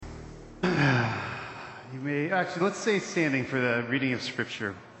Actually, let's say standing for the reading of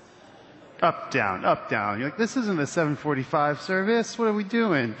Scripture. Up, down, up, down. You're like, this isn't the 7:45 service. What are we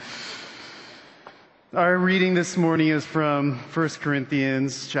doing? Our reading this morning is from 1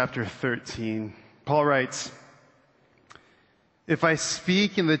 Corinthians chapter 13. Paul writes, "If I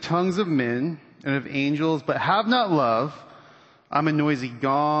speak in the tongues of men and of angels, but have not love, I'm a noisy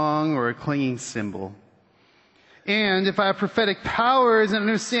gong or a clanging cymbal. And if I have prophetic powers and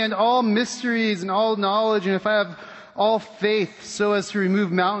understand all mysteries and all knowledge, and if I have all faith so as to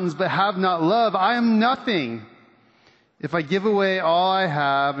remove mountains but have not love, I am nothing. If I give away all I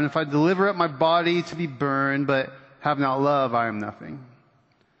have, and if I deliver up my body to be burned but have not love, I am nothing.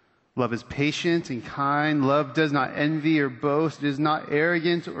 Love is patient and kind. Love does not envy or boast. It is not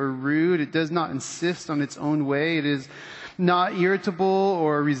arrogant or rude. It does not insist on its own way. It is not irritable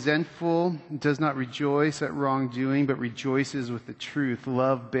or resentful. It does not rejoice at wrongdoing, but rejoices with the truth.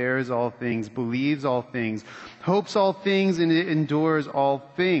 Love bears all things, believes all things, hopes all things, and it endures all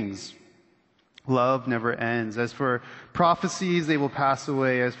things. Love never ends. As for prophecies, they will pass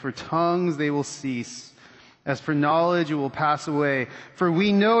away. As for tongues, they will cease. As for knowledge, it will pass away. For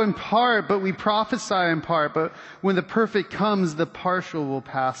we know in part, but we prophesy in part. But when the perfect comes, the partial will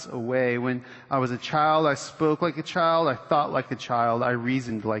pass away. When I was a child, I spoke like a child. I thought like a child. I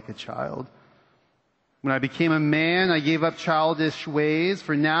reasoned like a child. When I became a man, I gave up childish ways.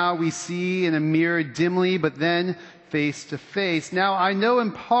 For now we see in a mirror dimly, but then face to face. Now I know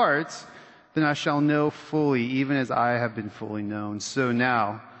in part, then I shall know fully, even as I have been fully known. So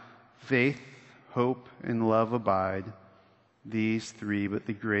now, faith, hope, and love abide, these three, but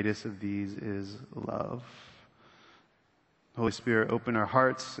the greatest of these is love." Holy Spirit, open our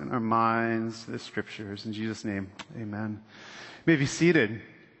hearts and our minds to the Scriptures. In Jesus' name, amen. You may be seated.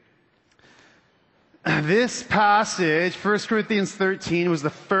 This passage, 1 Corinthians 13, was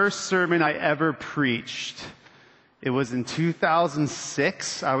the first sermon I ever preached. It was in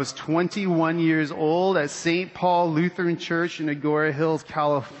 2006. I was 21 years old at St. Paul Lutheran Church in Agora Hills,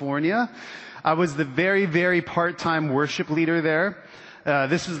 California. I was the very, very part-time worship leader there.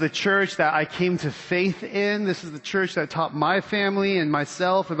 This is the church that I came to faith in. This is the church that taught my family and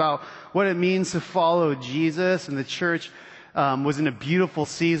myself about what it means to follow Jesus. And the church was in a beautiful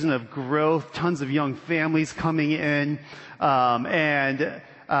season of growth, tons of young families coming in. God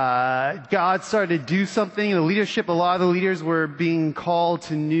started to do something. The leadership, a lot of the leaders were being called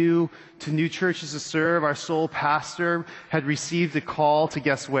to new churches to serve. Our sole pastor had received a call to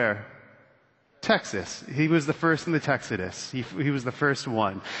guess where? Texas. He was the first in the Texodus. He was the first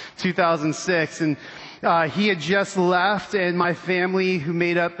one. 2006. And he had just left, and my family, who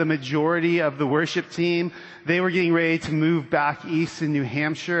made up the majority of the worship team, they were getting ready to move back east in New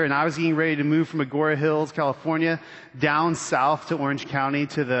Hampshire, and I was getting ready to move from Agora Hills, California, down south to Orange County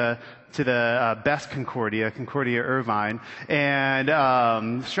to the best Concordia Irvine,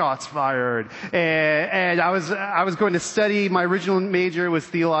 and shots fired. And I was going to study. My original major was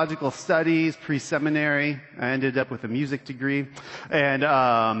theological studies, pre-seminary. I ended up with a music degree, and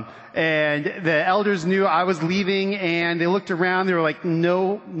the elders knew I was leaving, and they looked around. They were like,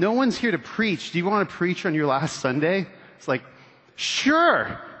 "No one's here to preach. Do you want to preach on your last Sunday?" It's like,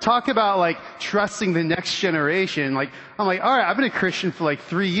 sure. Talk about like trusting the next generation. Like, I'm like, all right, I've been a Christian for like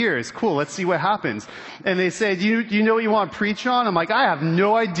 3 years. Cool. Let's see what happens. And they said, do you know what you want to preach on? I'm like, I have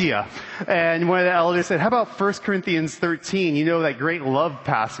no idea. And one of the elders said, how about 1 Corinthians 13? You know, that great love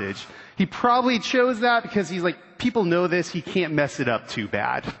passage. He probably chose that because he's like, people know this. He can't mess it up too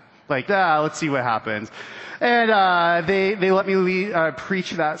bad. Like, let's see what happens. And, they let me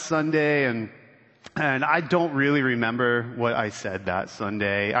preach that Sunday, and I don't really remember what I said that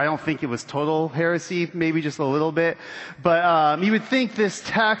Sunday. I don't think it was total heresy, maybe just a little bit. But you would think this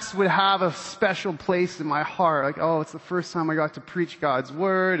text would have a special place in my heart. Like, oh, it's the first time I got to preach God's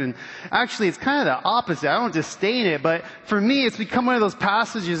Word. And actually, it's kind of the opposite. I don't disdain it, but for me, it's become one of those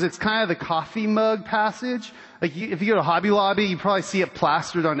passages. It's kind of the coffee mug passage. Like, if you go to Hobby Lobby, you probably see it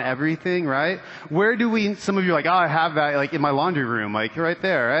plastered on everything, right? Some of you are like, oh, I have that, like, in my laundry room, like, right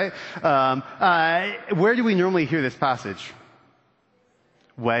there, right? Where do we normally hear this passage?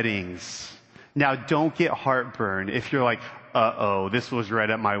 Weddings. Now, don't get heartburn if you're like, uh-oh, this was right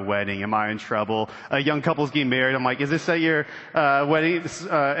at my wedding. Am I in trouble? A young couple's getting married. I'm like, is this at your wedding?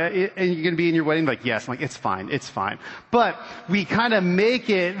 And you're going to be in your wedding? Like, yes. I'm like, it's fine. But we kind of make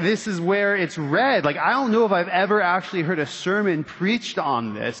it, this is where it's read. Like, I don't know if I've ever actually heard a sermon preached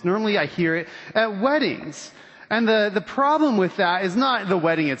on this. Normally I hear it at weddings. And the problem with that is not the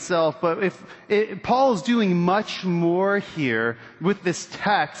wedding itself, but Paul's doing much more here with this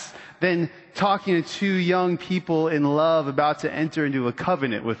text than talking to two young people in love about to enter into a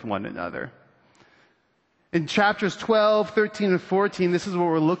covenant with one another. In chapters 12, 13, and 14, this is what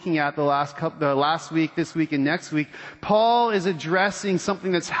we're looking at the last week, this week, and next week. Paul is addressing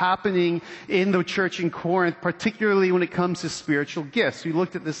something that's happening in the church in Corinth, particularly when it comes to spiritual gifts. We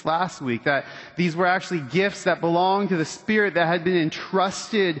looked at this last week, that these were actually gifts that belonged to the Spirit that had been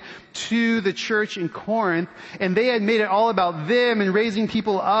entrusted to the church in Corinth, and they had made it all about them and raising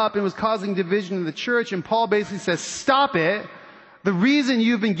people up and was causing division in the church. And Paul basically says, stop it. The reason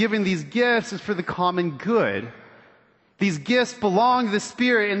you've been given these gifts is for the common good. These gifts belong to the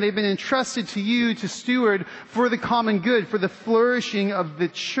Spirit, and they've been entrusted to you to steward for the common good, for the flourishing of the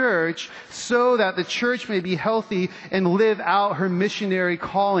church, so that the church may be healthy and live out her missionary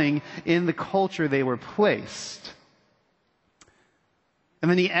calling in the culture they were placed.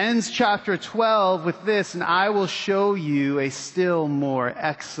 And then he ends chapter 12 with this, and I will show you a still more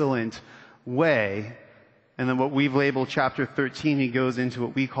excellent way. And then what we've labeled chapter 13, he goes into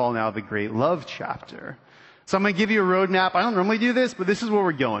what we call now the great love chapter. So I'm going to give you a roadmap. I don't normally do this, but this is where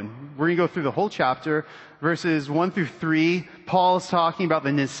we're going. We're going to go through the whole chapter, verses 1 through 3. Paul's talking about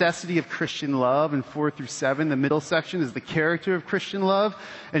the necessity of Christian love, and 4 through 7. The middle section is the character of Christian love,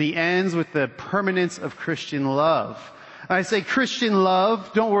 and he ends with the permanence of Christian love. I say Christian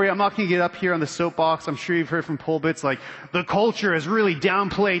love. Don't worry, I'm not going to get up here on the soapbox. I'm sure you've heard from pulpits like, the culture has really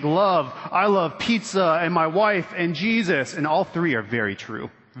downplayed love. I love pizza and my wife and Jesus. And all three are very true.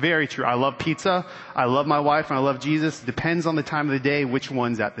 Very true. I love pizza, I love my wife, and I love Jesus. Depends on the time of the day which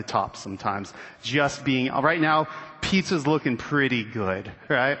one's at the top sometimes. Right now, pizza's looking pretty good,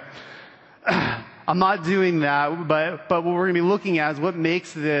 right? I'm not doing that, but what we're going to be looking at is what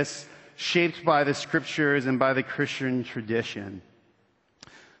makes this shaped by the scriptures and by the Christian tradition.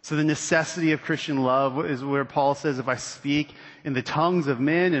 So the necessity of Christian love is where Paul says, if I speak in the tongues of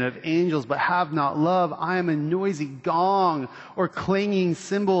men and of angels but have not love, I am a noisy gong or clanging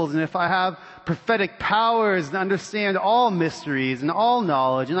cymbals. And if I have prophetic powers and understand all mysteries and all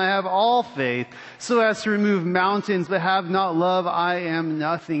knowledge, and I have all faith so as to remove mountains but have not love, I am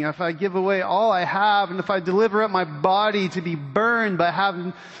nothing. If I give away all I have, and if I deliver up my body to be burned but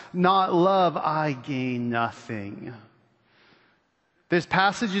have not love, I gain nothing. There's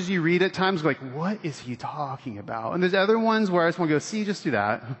passages you read at times like, what is he talking about? And there's other ones where I just want to go, see, just do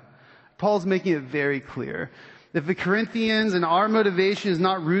that. Paul's making it very clear. If the Corinthians and our motivation is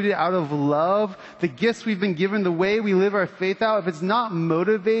not rooted out of love, the gifts we've been given, the way we live our faith out, if it's not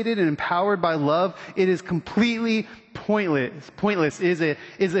motivated and empowered by love, it is completely pointless. It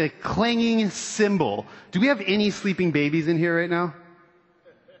is a clanging cymbal. Do we have any sleeping babies in here right now?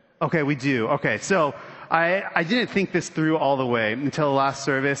 Okay, we do. Okay, so I didn't think this through all the way until the last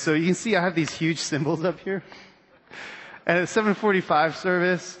service. So you can see I have these huge cymbals up here. And at 7:45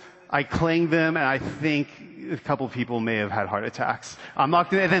 service, I clanged them, and I think a couple people may have had heart attacks. And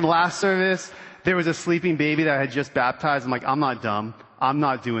then last service, there was a sleeping baby that I had just baptized. I'm like, I'm not dumb. I'm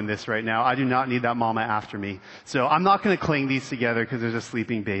not doing this right now. I do not need that mama after me. So I'm not going to clang these together because there's a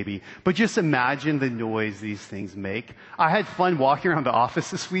sleeping baby. But just imagine the noise these things make. I had fun walking around the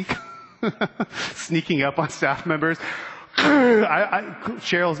office this week. Sneaking up on staff members.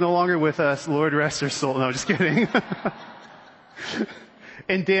 Cheryl's no longer with us. Lord rest her soul. No, just kidding.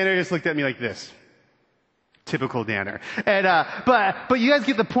 And Danner just looked at me like this. Typical Danner. And, but you guys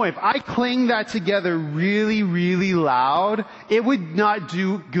get the point. If I clang that together really, really loud, it would not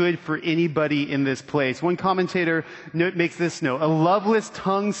do good for anybody in this place. One commentator makes this note. A loveless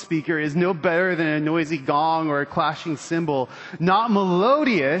tongue speaker is no better than a noisy gong or a clashing cymbal. Not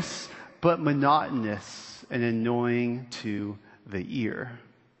melodious, but monotonous and annoying to the ear.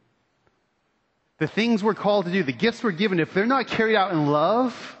 The things we're called to do, the gifts we're given, if they're not carried out in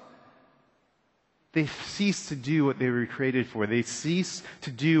love, they cease to do what they were created for. They cease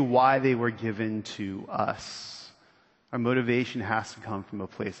to do why they were given to us. Our motivation has to come from a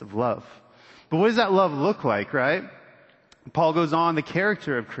place of love. But what does that love look like, right? Paul goes on the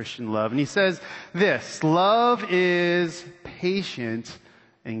character of Christian love, and he says this: love is patient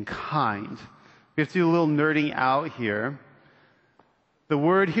and kind. We have to do a little nerding out here. The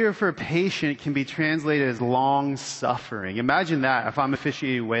word here for patient can be translated as long-suffering. Imagine that. If I'm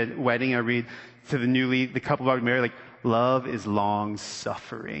officiating a wedding, I read to the couple about to marry, like, love is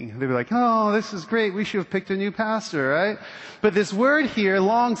long-suffering. They'd be like, oh, this is great. We should have picked a new pastor, right? But this word here,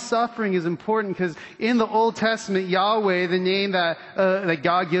 long-suffering, is important because in the Old Testament, Yahweh, the name that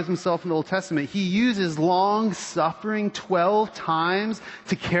God gives himself in the Old Testament, he uses long-suffering 12 times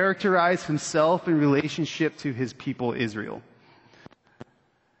to characterize himself in relationship to his people Israel.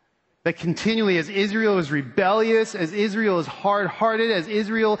 That continually, as Israel is rebellious, as Israel is hard-hearted, as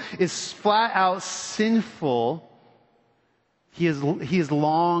Israel is flat-out sinful, He is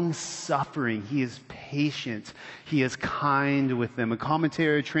long-suffering. He is patient. He is kind with them. A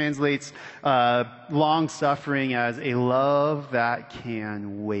commentary translates long-suffering as a love that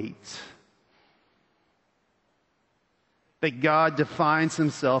can wait. That God defines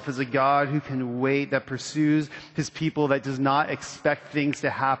himself as a God who can wait, that pursues his people, that does not expect things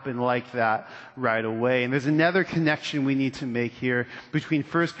to happen like that right away. And there's another connection we need to make here between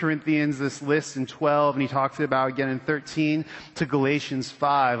 1 Corinthians, this list in 12, and he talks about again in 13, to Galatians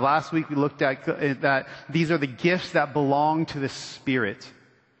 5. Last week we looked at that these are the gifts that belong to the Spirit.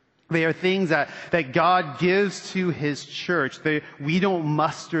 They are things that God gives to his church. We don't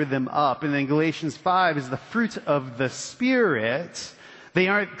muster them up. And then Galatians 5 is the fruit of the Spirit. They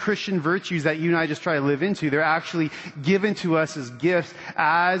aren't Christian virtues that you and I just try to live into. They're actually given to us as gifts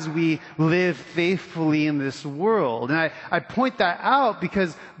as we live faithfully in this world. And I point that out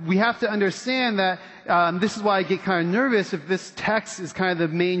because we have to understand that this is why I get kind of nervous if this text is kind of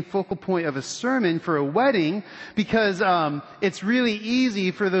the main focal point of a sermon for a wedding, because it's really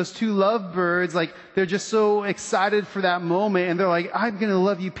easy for those two lovebirds, like they're just so excited for that moment and they're like, I'm going to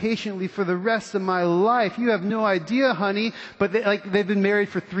love you patiently for the rest of my life. You have no idea, honey. But they've been married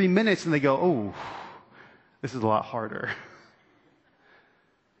for 3 minutes and they go, oh, this is a lot harder.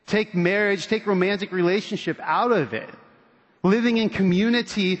 Take marriage, take romantic relationship out of it. Living in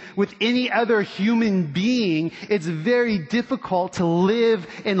community with any other human being, it's very difficult to live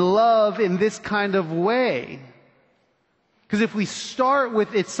and love in this kind of way. Because if we start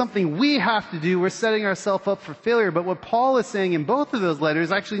with it's something we have to do, we're setting ourselves up for failure. But what Paul is saying in both of those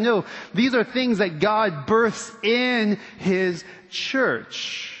letters, actually, no, these are things that God births in his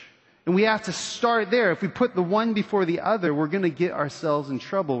church. And we have to start there. If we put the one before the other, we're going to get ourselves in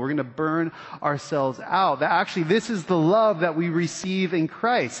trouble. We're going to burn ourselves out. That actually, this is the love that we receive in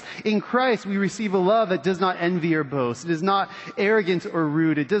Christ. In Christ, we receive a love that does not envy or boast. It is not arrogant or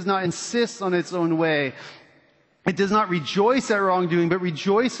rude. It does not insist on its own way. It does not rejoice at wrongdoing, but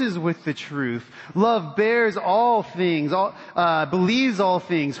rejoices with the truth. Love bears all things, believes all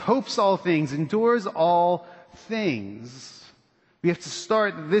things, hopes all things, endures all things. We have to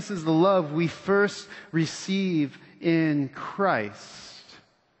start that this is the love we first receive in Christ.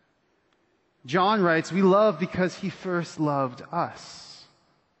 John writes, we love because he first loved us.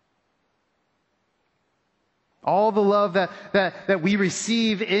 All the love that we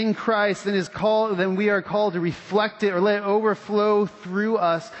receive in Christ then we are called to reflect it or let it overflow through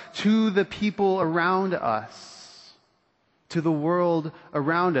us to the people around us, to the world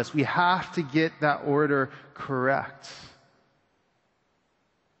around us. We have to get that order correct.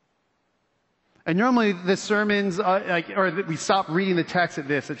 And normally the sermons, we stop reading the text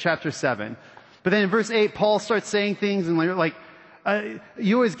at chapter 7. But then in verse 8, Paul starts saying things and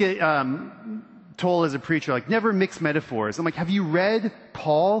you always get told as a preacher, never mix metaphors. I'm like, have you read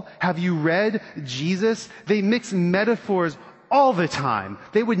Paul? Have you read Jesus? They mix metaphors all the time.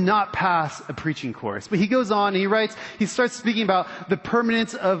 They would not pass a preaching course. But he goes on and he starts speaking about the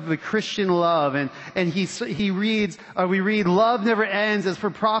permanence of the Christian love. And we read, love never ends. As for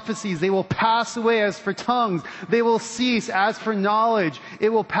prophecies, they will pass away. As for tongues, they will cease. As for knowledge, it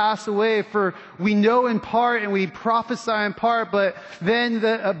will pass away. For we know in part and we prophesy in part, but when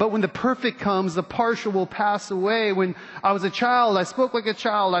the perfect comes, the partial will pass away. When I was a child, I spoke like a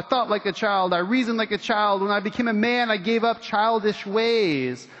child. I thought like a child. I reasoned like a child. When I became a man, I gave up childish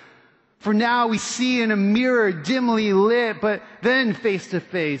ways. For now we see in a mirror dimly lit, but then face to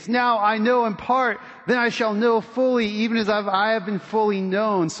face. Now I know in part, then I shall know fully, even as I have been fully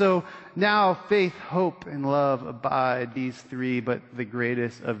known. So now faith, hope, and love abide, these three, but the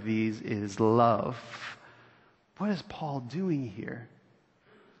greatest of these is love. What is Paul doing here?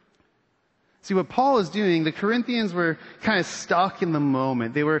 See, what Paul is doing, the Corinthians were kind of stuck in the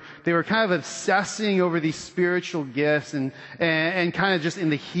moment. They were kind of obsessing over these spiritual gifts and kind of just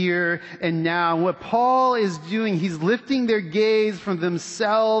in the here and now. What Paul is doing, he's lifting their gaze from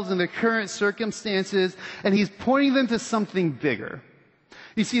themselves and their current circumstances, and he's pointing them to something bigger.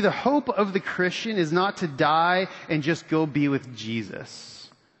 You see, the hope of the Christian is not to die and just go be with Jesus.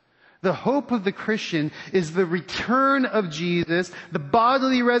 The hope of the Christian is the return of Jesus, the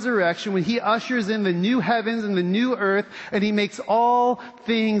bodily resurrection, when he ushers in the new heavens and the new earth, and he makes all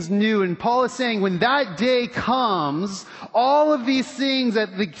things new. And Paul is saying, when that day comes, all of these things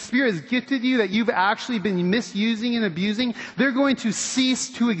that the Spirit has gifted you, that you've actually been misusing and abusing, they're going to cease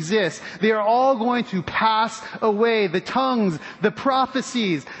to exist. They are all going to pass away. The tongues, the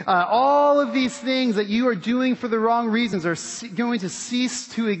prophecies, all of these things that you are doing for the wrong reasons are going to cease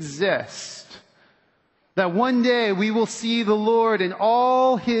to exist. That one day we will see the Lord in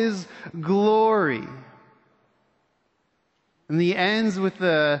all his glory. And he ends with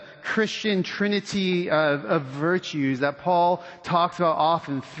the Christian trinity of virtues that Paul talks about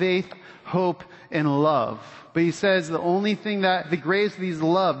often: faith, hope, and love. But he says the greatest of these is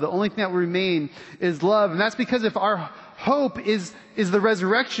love. The only thing that will remain is love. And that's because if our hope is the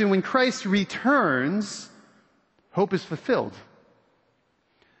resurrection, when Christ returns, hope is fulfilled.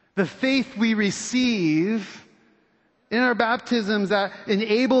 The faith we receive in our baptisms that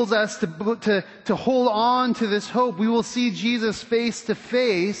enables us to hold on to this hope. We will see Jesus face to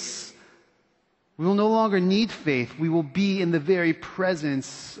face. We will no longer need faith. We will be in the very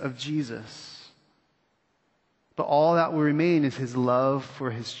presence of Jesus. But all that will remain is his love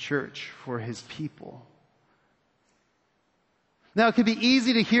for his church, for his people. Now, it could be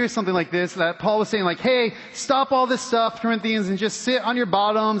easy to hear something like this, that Paul was saying, like, hey, stop all this stuff, Corinthians, and just sit on your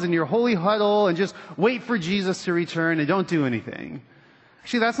bottoms in your holy huddle and just wait for Jesus to return and don't do anything.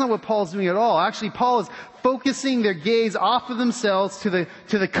 Actually, that's not what Paul's doing at all. Actually, Paul is focusing their gaze off of themselves to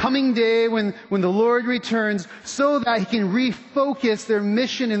the coming day when the Lord returns, so that he can refocus their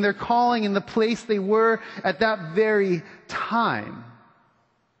mission and their calling in the place they were at that very time.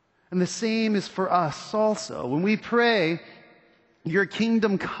 And the same is for us also. When we pray, your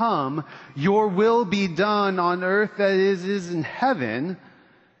kingdom come, your will be done on earth as it is in heaven,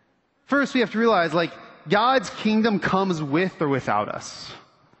 first we have to realize, like, God's kingdom comes with or without us.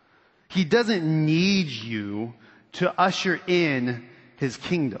 He doesn't need you to usher in his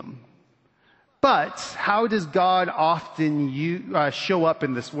kingdom. But how does God often show up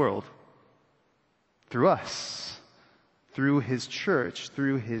in this world? Through us, through his church,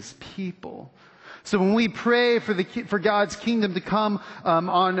 through his people. So when we pray for God's kingdom to come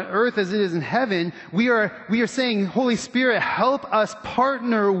on earth as it is in heaven, we are saying, Holy Spirit, help us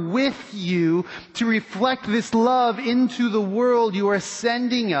partner with you to reflect this love into the world you are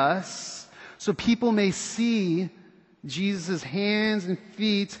sending us, so people may see Jesus' hands and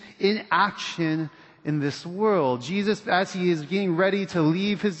feet in action in this world. Jesus, as he is getting ready to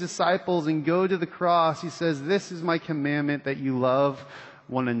leave his disciples and go to the cross, he says, this is my commandment, that you love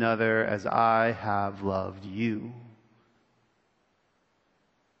one another as I have loved you.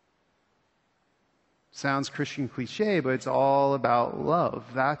 Sounds Christian cliche, but it's all about love.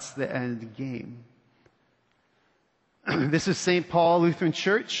 That's the end game. This is St. Paul Lutheran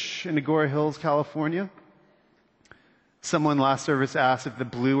Church in Agora Hills, California. Someone last service asked if the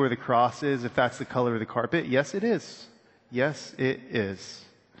blue where the cross is, if that's the color of the carpet. Yes, it is. Yes, it is.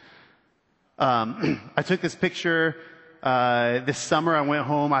 I took this picture this summer. I went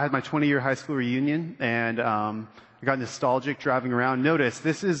home. I had my 20-year high school reunion, and I got nostalgic driving around. Notice,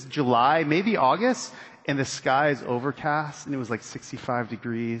 this is July, maybe August, and the sky is overcast, and it was like 65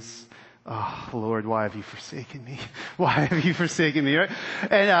 degrees. Oh, Lord, why have you forsaken me? Why have you forsaken me? Right?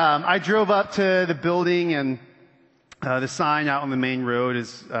 And I drove up to the building, and the sign out on the main road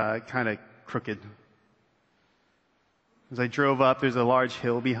is kind of crooked. As I drove up, there's a large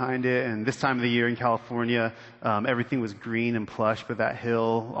hill behind it, and this time of the year in California, everything was green and plush, but that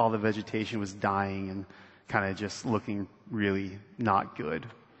hill, all the vegetation was dying and kind of just looking really not good.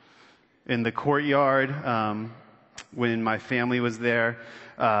 In the courtyard, when my family was there,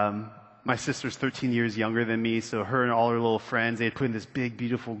 my sister's 13 years younger than me, so her and all her little friends, they had put in this big,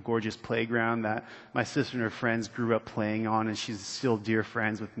 beautiful, gorgeous playground that my sister and her friends grew up playing on, and she's still dear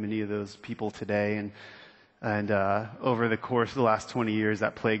friends with many of those people today. And over the course of the last 20 years,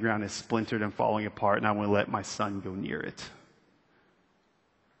 that playground is splintered and falling apart, and I won't let my son go near it.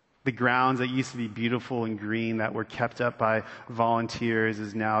 The grounds that used to be beautiful and green, that were kept up by volunteers,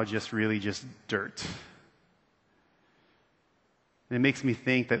 is now just really just dirt. And it makes me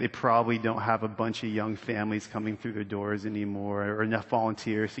think that they probably don't have a bunch of young families coming through their doors anymore, or enough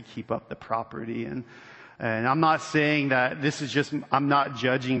volunteers to keep up the property. And I'm not saying that this is just, I'm not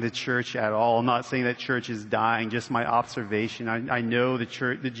judging the church at all. I'm not saying that church is dying, just my observation. I know the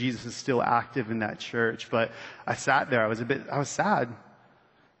church, that Jesus is still active in that church, but I sat there, I was sad.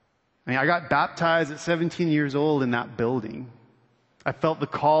 I mean, I got baptized at 17 years old in that building. I felt the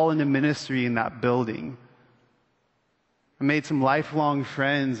call into ministry in that building. I made some lifelong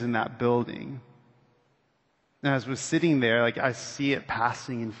friends in that building. And as I was sitting there, like, I see it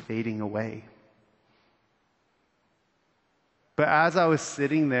passing and fading away. But as I was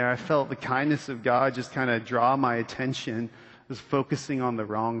sitting there, I felt the kindness of God just kind of draw my attention. I was focusing on the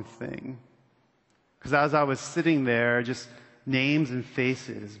wrong thing. Because as I was sitting there, just names and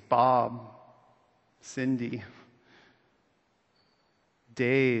faces: Bob, Cindy,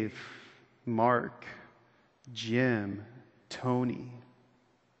 Dave, Mark, Jim, Tony.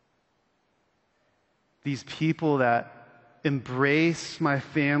 These people that embrace my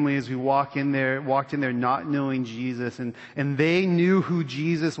family as we walked in there not knowing Jesus, and they knew who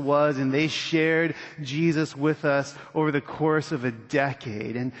Jesus was, and they shared Jesus with us over the course of a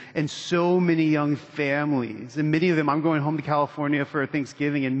decade, and so many young families, and many of them, I'm going home to California for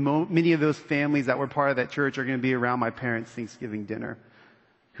Thanksgiving, and many of those families that were part of that church are going to be around my parents' Thanksgiving dinner,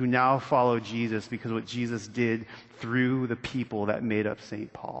 who now follow Jesus because of what Jesus did through the people that made up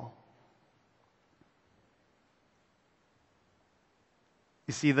St. Paul.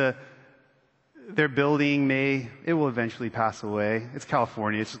 You see, their building it will eventually pass away. It's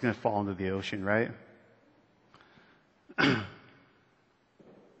California. It's just going to fall into the ocean, right?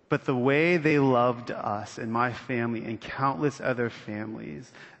 But the way they loved us and my family and countless other families,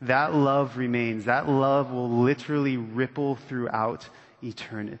 that love remains. That love will literally ripple throughout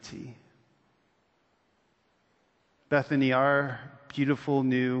eternity. Bethany, our beautiful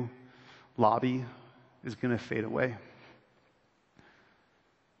new lobby is going to fade away.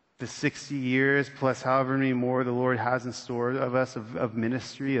 The 60 years plus however many more the Lord has in store of us, of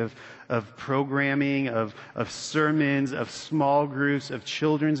ministry, of programming, of sermons, of small groups, of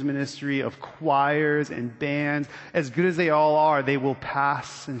children's ministry, of choirs and bands, as good as they all are, they will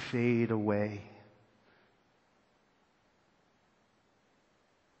pass and fade away.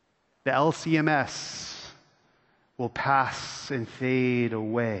 The LCMS will pass and fade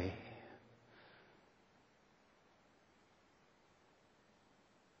away.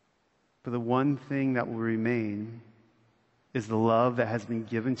 But the one thing that will remain is the love that has been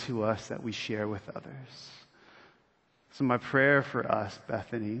given to us that we share with others. So my prayer for us,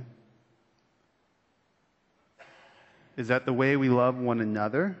 Bethany, is that the way we love one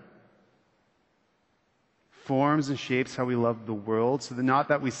another forms and shapes how we love the world, so that not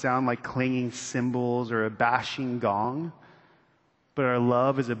that we sound like clanging cymbals or a bashing gong, but our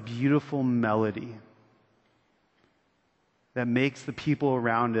love is a beautiful melody that makes the people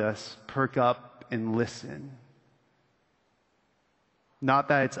around us perk up and listen. Not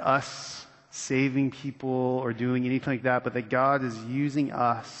that it's us saving people or doing anything like that, but that God is using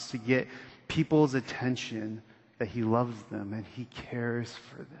us to get people's attention, that He loves them and He cares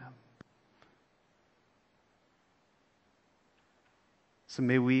for them. So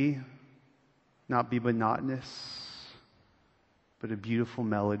may we not be monotonous, but a beautiful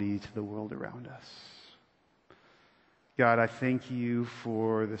melody to the world around us. God, I thank you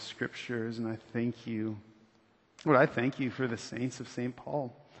for the scriptures, and I thank you for the saints of St.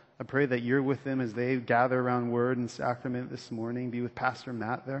 Paul. I pray that you're with them as they gather around word and sacrament this morning. Be with Pastor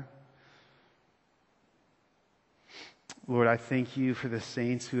Matt there. Lord, I thank you for the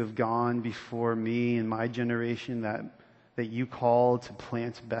saints who have gone before me and my generation that you called to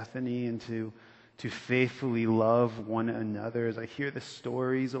plant Bethany and to faithfully love one another. As I hear the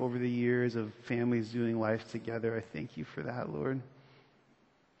stories over the years of families doing life together, I thank you for that, Lord.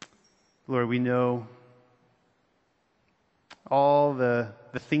 Lord, we know all the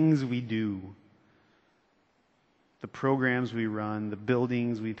things we do, the programs we run, the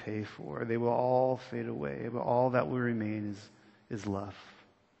buildings we pay for, they will all fade away, but all that will remain is love.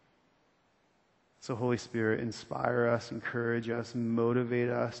 So Holy Spirit, inspire us, encourage us, motivate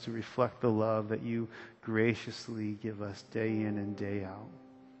us to reflect the love that you graciously give us day in and day out.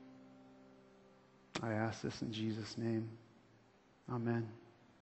 I ask this in Jesus' name. Amen.